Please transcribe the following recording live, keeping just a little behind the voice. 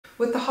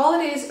With the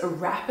holidays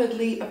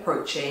rapidly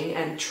approaching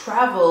and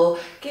travel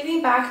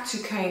getting back to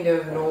kind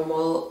of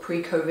normal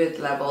pre-COVID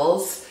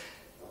levels,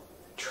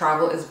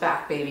 travel is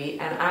back, baby,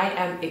 and I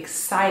am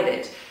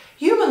excited.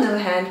 You, on the other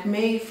hand,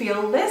 may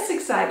feel less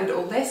excited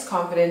or less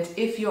confident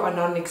if you are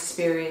not an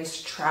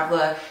experienced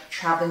traveler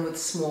traveling with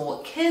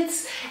small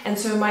kids. And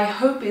so my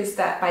hope is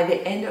that by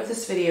the end of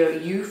this video,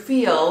 you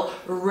feel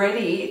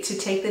ready to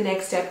take the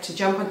next step to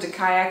jump onto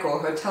Kayak or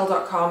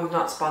Hotel.com,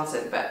 not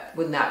sponsored, but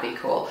wouldn't that be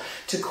cool?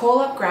 To call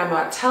up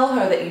grandma, tell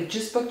her that you've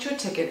just booked your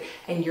ticket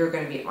and you're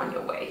going to be on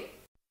your way.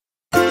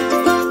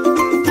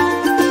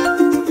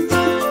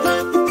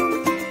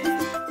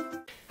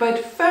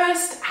 But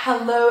first,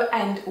 hello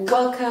and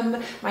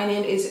welcome. My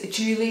name is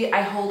Julie.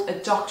 I hold a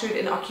doctorate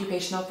in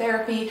occupational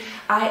therapy.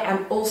 I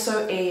am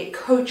also a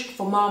coach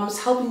for moms,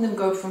 helping them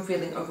go from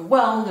feeling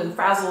overwhelmed and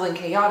frazzled and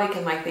chaotic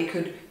and like they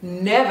could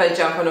never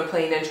jump on a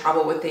plane and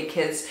travel with their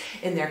kids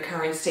in their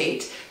current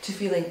state to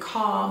feeling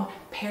calm,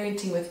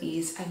 parenting with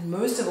ease, and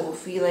most of all,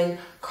 feeling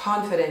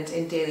confident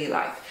in daily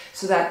life.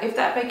 So that if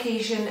that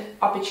vacation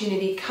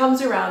opportunity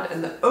comes around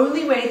and the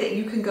only way that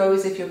you can go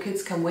is if your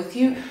kids come with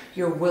you,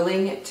 you're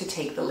willing to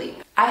take the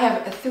leap. I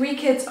have 3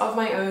 kids of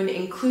my own,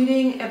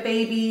 including a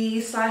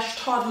baby /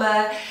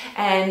 toddler,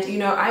 and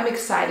I'm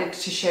excited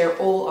to share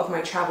all of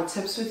my travel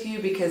tips with you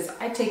because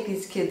I take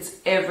these kids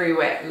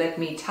everywhere, let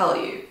me tell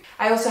you.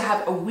 I also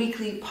have a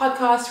weekly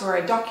podcast where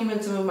I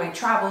document some of my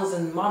travels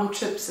and mom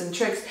trips and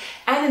tricks,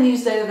 and a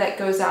newsletter that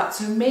goes out,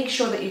 so make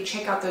sure that you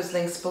check out those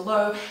links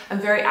below. I'm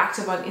very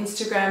active on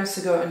Instagram,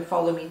 so go and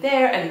follow me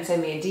there and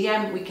send me a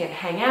DM. We can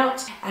hang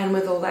out. And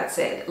with all that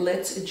said,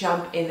 let's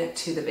jump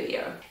into the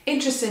video.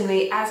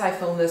 Interestingly, as I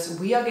film this,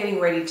 we are getting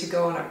ready to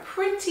go on a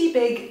pretty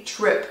big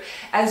trip.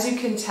 As you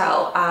can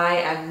tell, I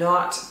am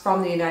not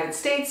from the United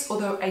States,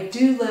 although I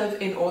do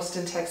live in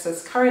Austin,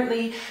 Texas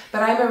currently,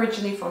 but I'm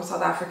originally from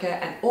South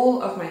Africa and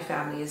all of my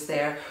family is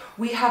there.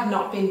 We have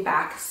not been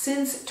back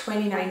since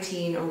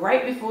 2019,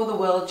 right before the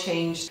world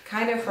changed,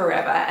 kind of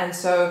forever. And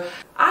so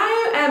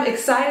I am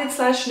excited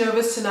 /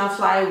 nervous to now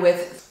fly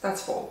with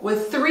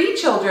 3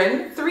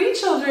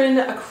 children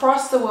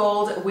across the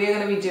world. We're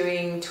going to be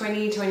doing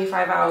 20-25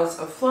 hours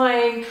of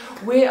flying.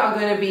 We are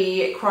going to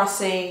be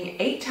crossing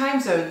 8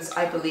 time zones,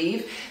 I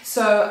believe.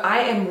 So I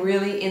am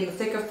really in the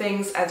thick of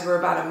things as we're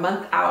about a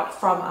month out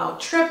from our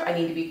trip. I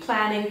need to be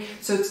planning.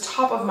 So it's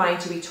top of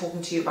mind to be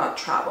talking to you about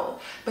travel.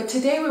 But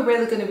today we're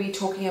really going to be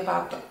talking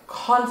about the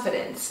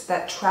confidence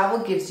that travel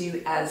gives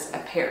you as a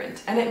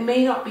parent. And it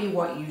may not be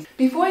what you...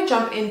 Before I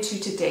jump into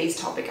today's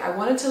topic, I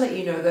wanted to let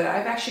you know that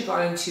I've actually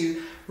gone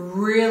into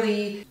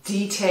really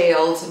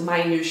detailed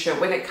minutia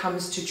when it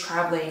comes to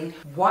traveling,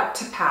 what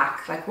to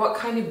pack, like what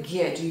kind of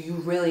gear do you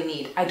really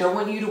need. I don't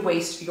want you to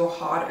waste your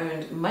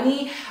hard-earned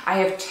money. I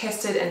have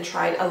tested and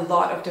tried a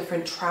lot of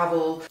different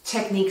travel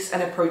techniques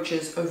and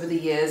approaches over the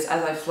years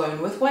as I've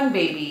flown with one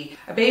baby,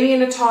 a baby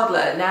and a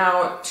toddler,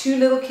 now 2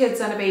 little kids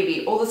and a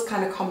baby, all this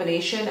kind of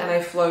combination, and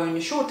I've flown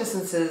short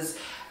distances,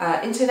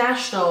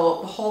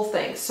 international, the whole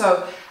thing.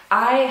 So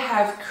I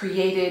have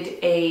created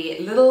a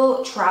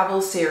little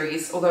travel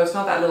series, although it's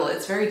not that little,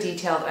 it's very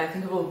detailed, and I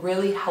think it will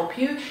really help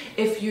you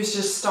if you're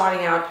just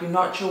starting out, you're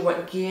not sure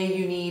what gear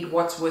you need,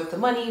 what's worth the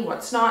money,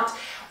 what's not.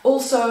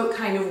 Also,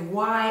 kind of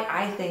why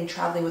I think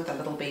traveling with a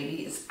little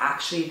baby is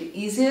actually the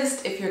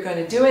easiest if you're going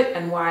to do it,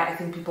 and why I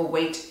think people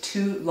wait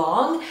too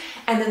long.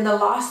 And then the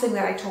last thing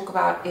that I talk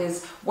about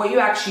is what you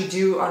actually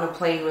do on a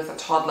plane with a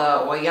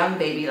toddler or a young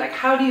baby. Like,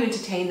 how do you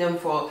entertain them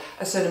for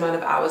a certain amount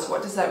of hours?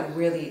 What does that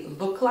really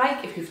look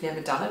like if you've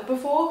never done it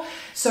before?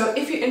 So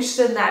if you're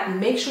interested in that,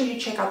 make sure you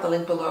check out the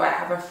link below. I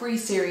have a free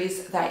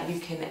series that you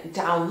can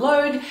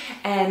download,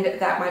 and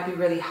that might be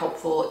really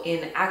helpful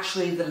in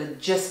actually the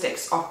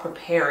logistics of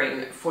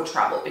preparing for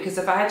travel, because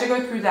if I had to go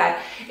through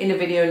that in a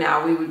video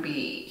now, we would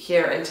be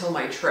here until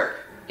my trip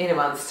in a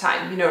month's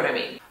time, you know what I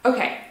mean?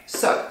 Okay,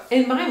 so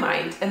in my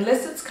mind,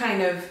 unless it's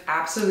kind of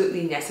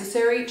absolutely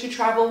necessary to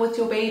travel with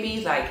your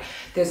baby, like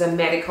there's a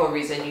medical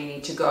reason you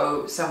need to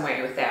go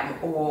somewhere with them,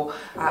 or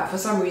for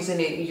some reason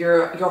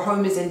your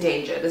home is in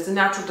danger, there's a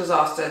natural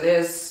disaster,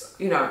 there's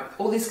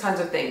all these kinds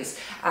of things,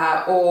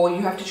 or you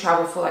have to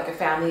travel for like a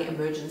family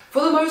emergency.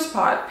 For the most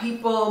part,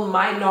 people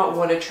might not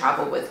want to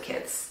travel with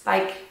kids.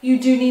 Like, you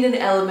do need an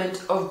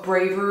element of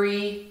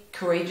bravery,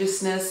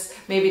 courageousness.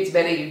 Maybe it's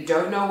better you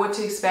don't know what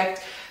to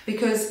expect,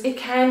 because it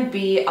can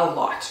be a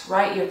lot,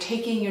 right? You're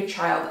taking your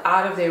child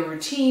out of their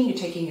routine, you're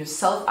taking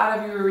yourself out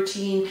of your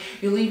routine,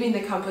 you're leaving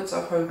the comforts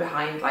of home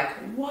behind. Like,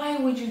 why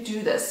would you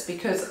do this?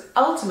 Because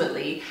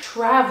ultimately,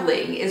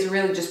 traveling is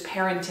really just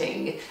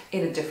parenting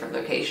in a different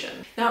location.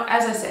 Now,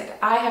 as I said,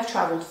 I have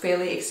traveled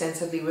fairly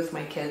extensively with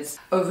my kids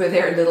over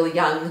their little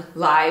young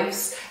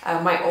lives.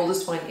 My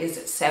oldest one is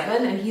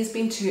 7, and he's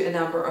been to a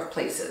number of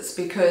places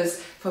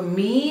because For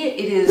me,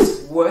 it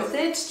is worth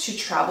it to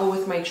travel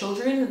with my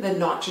children than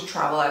not to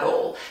travel at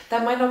all.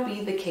 That might not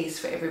be the case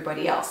for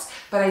everybody else,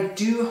 but I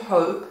do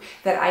hope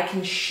that I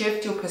can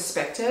shift your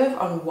perspective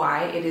on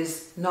why it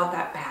is not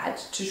that bad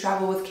to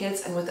travel with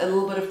kids, and with a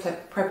little bit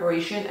of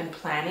preparation and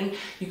planning,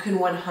 you can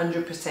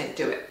 100%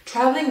 do it.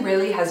 Traveling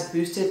really has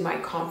boosted my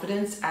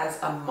confidence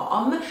as a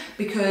mom,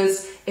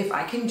 because if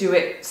I can do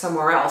it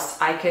somewhere else,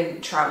 I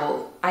can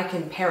travel, I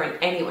can parent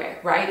anywhere,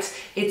 right?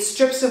 It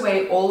strips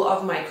away all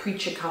of my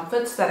creature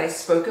comforts that I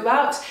spoke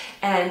about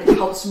and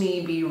helps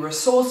me be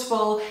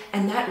resourceful,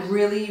 and that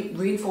really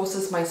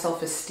reinforces my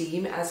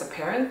self-esteem as a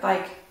parent.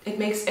 Like, it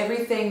makes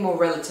everything more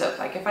relative.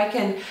 Like, if I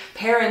can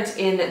parent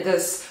in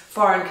this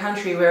foreign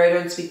country where I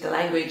don't speak the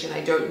language and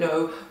I don't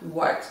know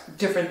what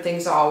different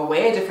things are,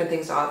 where different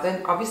things are,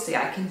 then obviously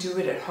I can do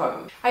it at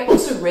home. I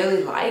also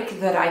really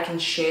like that I can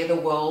share the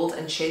world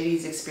and share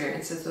these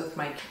experiences with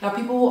my... Now,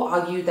 people will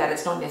argue that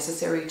it's not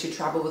necessary to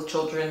travel with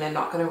children, they're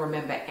not going to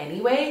remember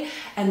anyway.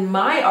 And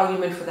my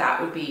argument for that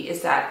would be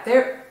is that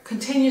they're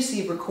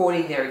continuously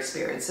recording their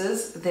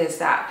experiences, there's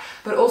that,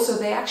 but also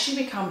they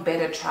actually become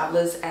better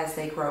travelers as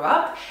they grow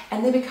up,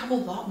 and they become a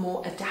lot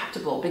more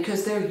adaptable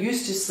because they're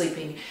used to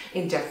sleeping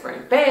in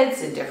different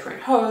beds, in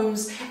different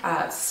homes,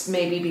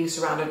 maybe being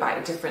surrounded by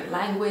a different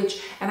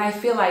language. And I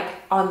feel like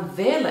on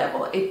their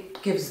level,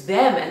 it gives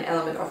them an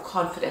element of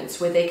confidence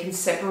where they can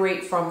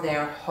separate from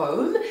their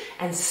home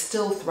and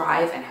still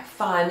thrive and have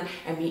fun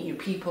and meet new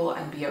people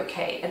and be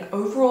okay. And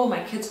overall,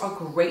 my kids are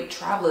great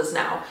travelers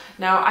now.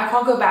 Now, I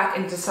can't go back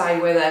and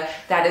decide whether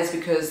that is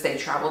because they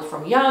traveled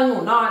from young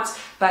or not,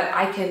 but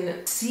I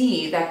can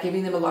see that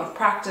giving them a lot of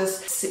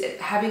practice,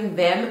 having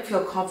them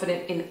feel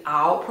confident in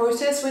our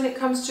process when it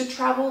comes to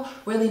travel,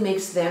 really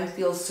makes them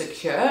feel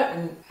secure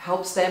and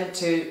helps them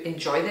to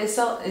enjoy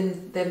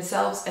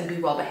themselves and be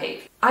well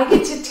behaved. I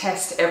get to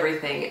test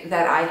everything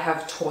that I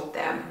have taught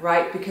them,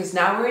 right? Because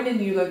now we're in a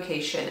new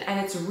location, and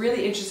it's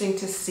really interesting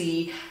to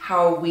see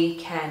how we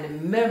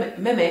can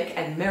mimic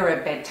and mirror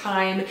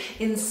bedtime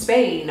in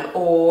Spain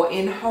or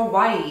in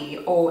Hawaii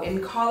or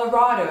in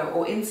Colorado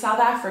or in South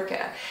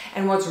Africa.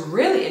 And what's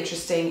really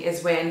interesting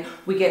is when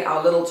we get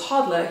our little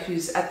toddler,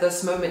 who's at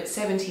this moment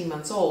 17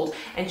 months old,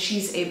 and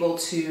she's able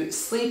to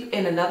sleep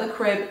in another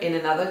crib, in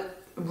another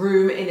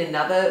room, in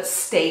another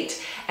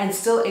state, and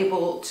still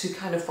able to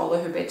kind of follow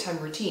her bedtime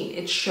routine.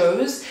 It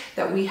shows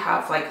that we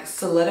have like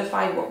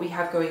solidified what we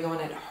have going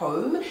on at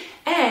home,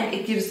 and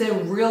it gives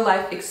them real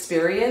life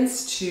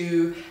experience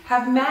to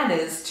have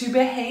manners, to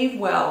behave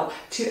well,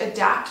 to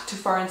adapt to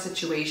foreign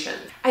situations.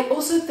 I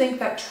also think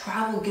that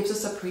travel gives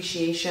us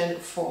appreciation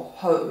for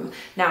home.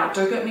 Now,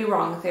 don't get me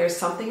wrong, there's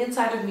something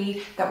inside of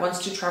me that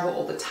wants to travel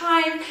all the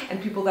time,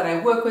 and people that I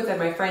work with and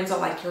my friends are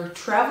like, "You're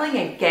traveling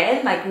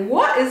again? Like,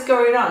 what is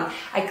going on?"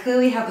 I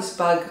clearly have this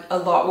bug a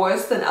lot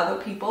worse than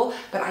other people,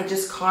 but I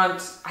just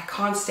can't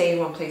stay in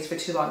one place for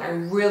too long. I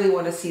really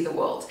want to see the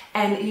world.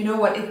 And you know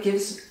what? It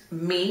gives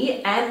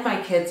me and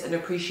my kids an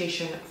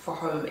appreciation for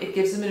home. It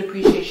gives them an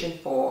appreciation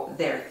for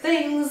their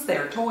things,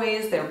 their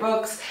toys, their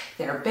books,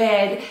 their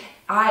bed.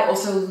 I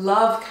also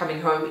love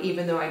coming home,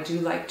 even though I do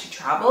like to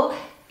travel.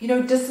 You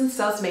know, distance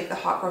does make the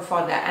heart grow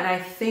fonder, and I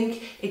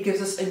think it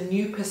gives us a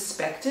new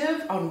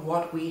perspective on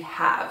what we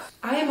have.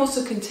 I am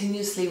also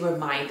continuously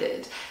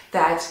reminded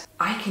that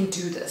I can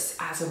do this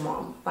as a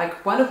mom.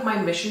 Like, one of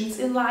my missions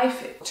in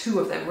life, two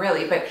of them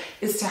really, but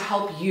is to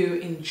help you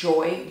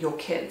enjoy your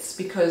kids,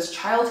 because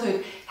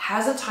childhood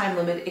has a time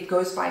limit. It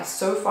goes by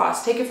so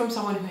fast. Take it from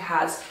someone who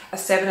has a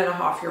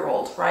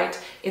 7.5-year-old, right?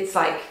 It's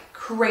like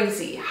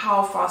crazy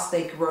how fast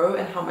they grow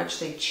and how much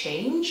they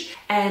change.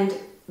 And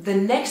the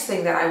next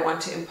thing that I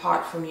want to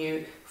impart for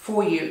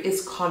you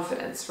is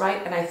confidence, right?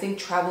 And I think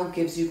travel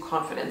gives you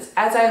confidence.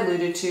 As I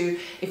alluded to,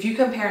 if you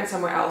can parent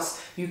somewhere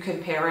else, you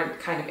can parent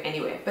kind of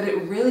anywhere. But it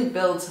really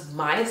builds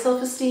my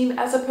self-esteem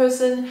as a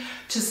person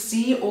to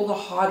see all the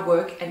hard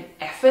work and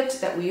effort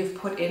that we have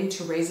put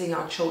into raising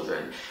our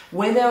children.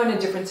 When they're in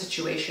a different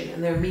situation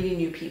and they're meeting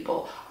new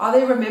people, are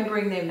they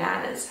remembering their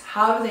manners?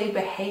 How do they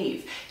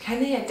behave?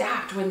 Can they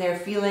adapt when they're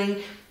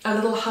feeling a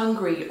little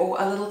hungry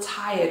or a little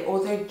tired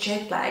or they're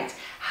jet lagged?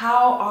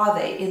 How are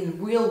they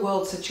in real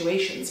world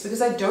situations?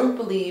 Because I don't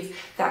believe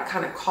that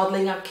kind of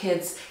coddling our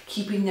kids,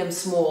 keeping them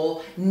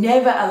small,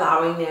 never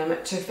allowing them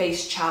to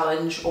face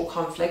challenge or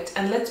conflict.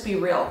 And let's be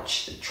real,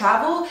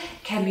 travel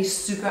can be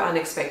super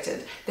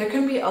unexpected. There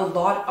can be a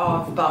lot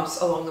of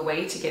bumps along the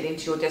way to get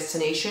into your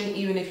destination,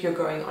 even if you're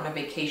going on a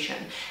vacation.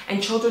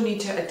 And children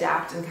need to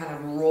adapt and kind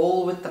of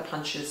roll with the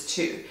punches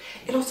too.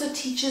 It also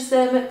teaches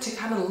them to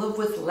kind of live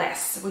with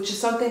less, which is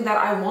something that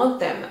I want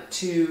them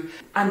to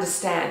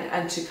understand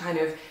and to kind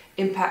of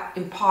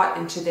impart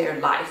into their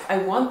life. I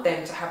want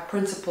them to have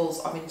principles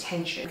of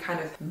intention, kind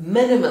of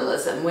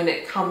minimalism when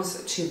it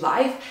comes to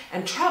life,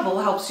 and travel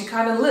helps you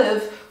kind of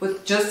live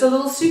with just a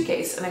little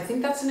suitcase, and I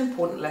think that's an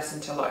important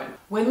lesson to learn.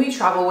 When we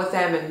travel with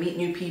them and meet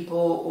new people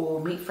or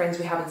meet friends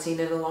we haven't seen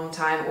in a long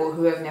time or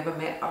who have never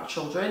met our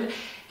children,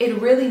 it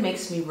really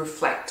makes me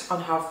reflect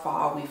on how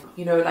far we've,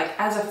 like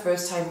as a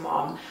first-time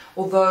mom,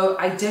 although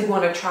I did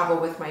want to travel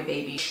with my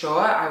baby, sure,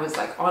 I was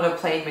like on a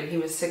plane when he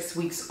was 6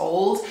 weeks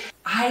old,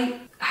 I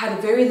had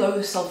a very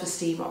low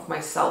self-esteem of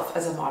myself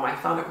as a mom. I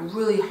found it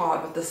really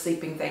hard with the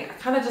sleeping thing. I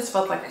kind of just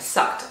felt like I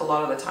sucked a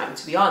lot of the time,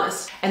 to be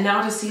honest. And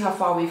now to see how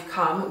far we've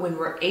come when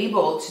we're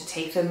able to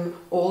take them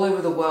all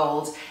over the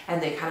world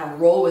and they kind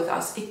of roll with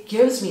us, it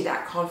gives me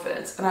that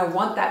confidence. And I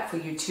want that for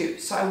you too.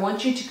 So I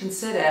want you to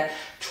consider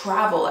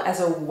travel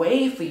as a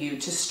way for you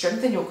to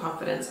strengthen your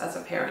confidence as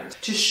a parent,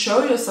 to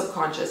show your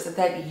subconscious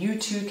that you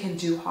too can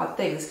do hard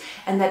things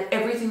and that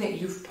everything that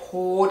you've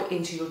poured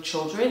into your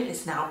children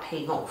is now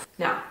paying off.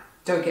 Now,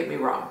 don't get me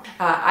wrong.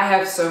 I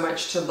have so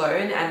much to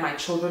learn and my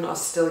children are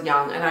still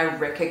young and I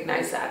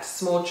recognize that.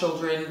 Small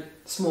children,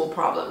 small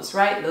problems,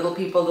 right? Little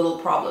people, little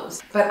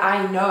problems. But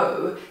I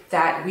know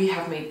that we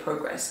have made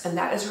progress and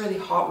that is really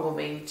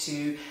heartwarming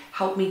to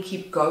help me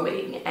keep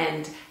going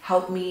and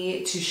help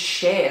me to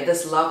share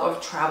this love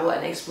of travel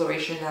and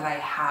exploration that I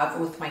have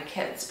with my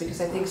kids,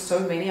 because I think so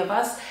many of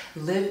us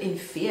live in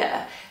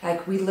fear.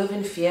 Like we live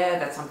in fear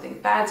that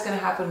something bad's going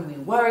to happen. We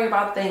worry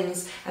about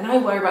things and I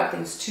worry about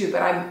things too,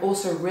 but I'm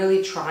also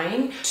really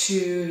trying to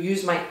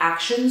use my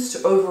actions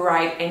to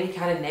override any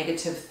kind of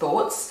negative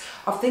thoughts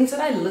of things that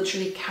I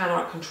literally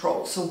cannot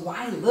control. So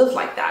why live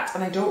like that?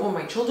 And I don't want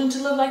my children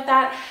to live like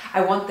that.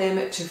 I want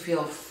them to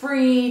feel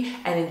free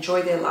and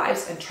enjoy their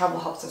lives, and travel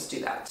helps us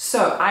do that.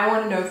 So I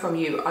want to know from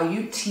you, are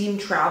you team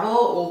travel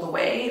all the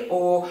way,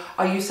 or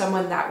are you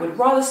someone that would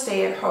rather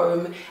stay at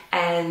home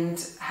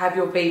and have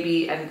your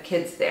baby and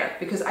kids there?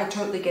 Because I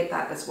totally get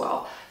that as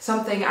well.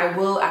 Something I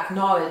will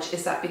acknowledge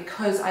is that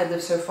because I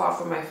live so far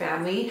from my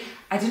family,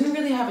 I didn't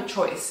really have a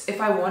choice. If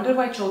I wanted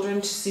my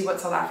children to see what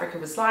South Africa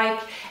was like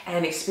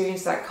and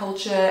experience that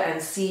culture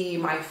and see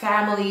my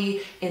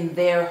family in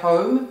their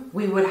home,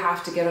 we would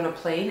have to get on a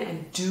plane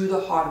and do the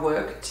hard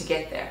work to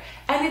get there.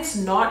 And it's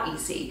not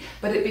easy,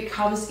 but it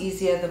becomes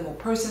easier the more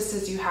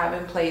processes you have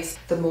in place,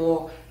 the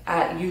more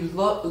you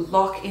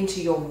lock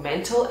into your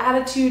mental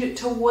attitude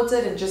towards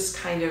it and just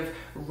kind of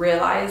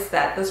realize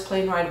that this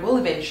plane ride will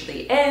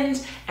eventually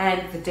end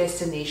and the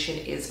destination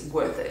is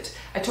worth it.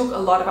 I talk a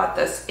lot about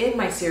this in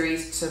my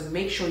series, so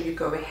make sure you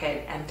go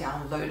ahead and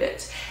download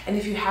it. And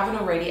if you haven't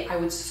already, I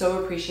would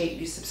so appreciate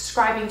you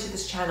subscribing to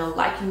this channel,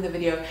 liking the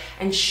video,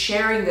 and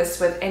sharing this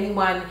with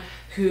anyone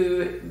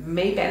who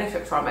may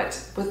benefit from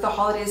it. With the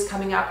holidays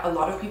coming up, a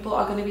lot of people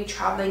are going to be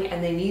traveling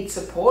and they need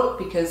support,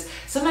 because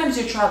sometimes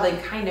you're traveling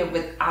kind of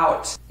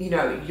without,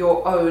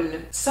 your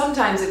own,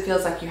 sometimes it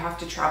feels like you have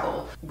to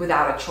travel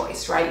without a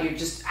choice, right? You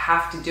just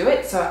have to do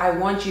it. So I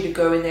want you to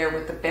go in there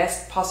with the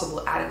best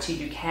possible attitude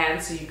you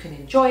can so you can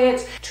enjoy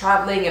it.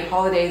 Traveling and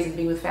holidays and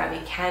being with family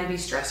can be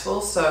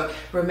stressful. So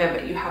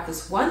remember, you have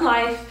this one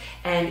life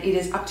and it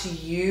is up to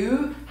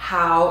you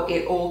how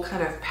it all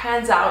kind of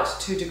pans out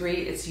to a degree.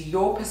 It's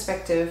your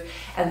perspective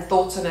and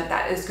thoughts on it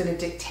that is going to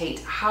dictate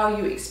how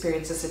you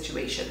experience a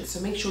situation. So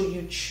make sure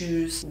you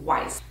choose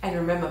wise. And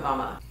remember,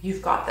 mama,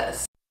 you've got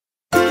this.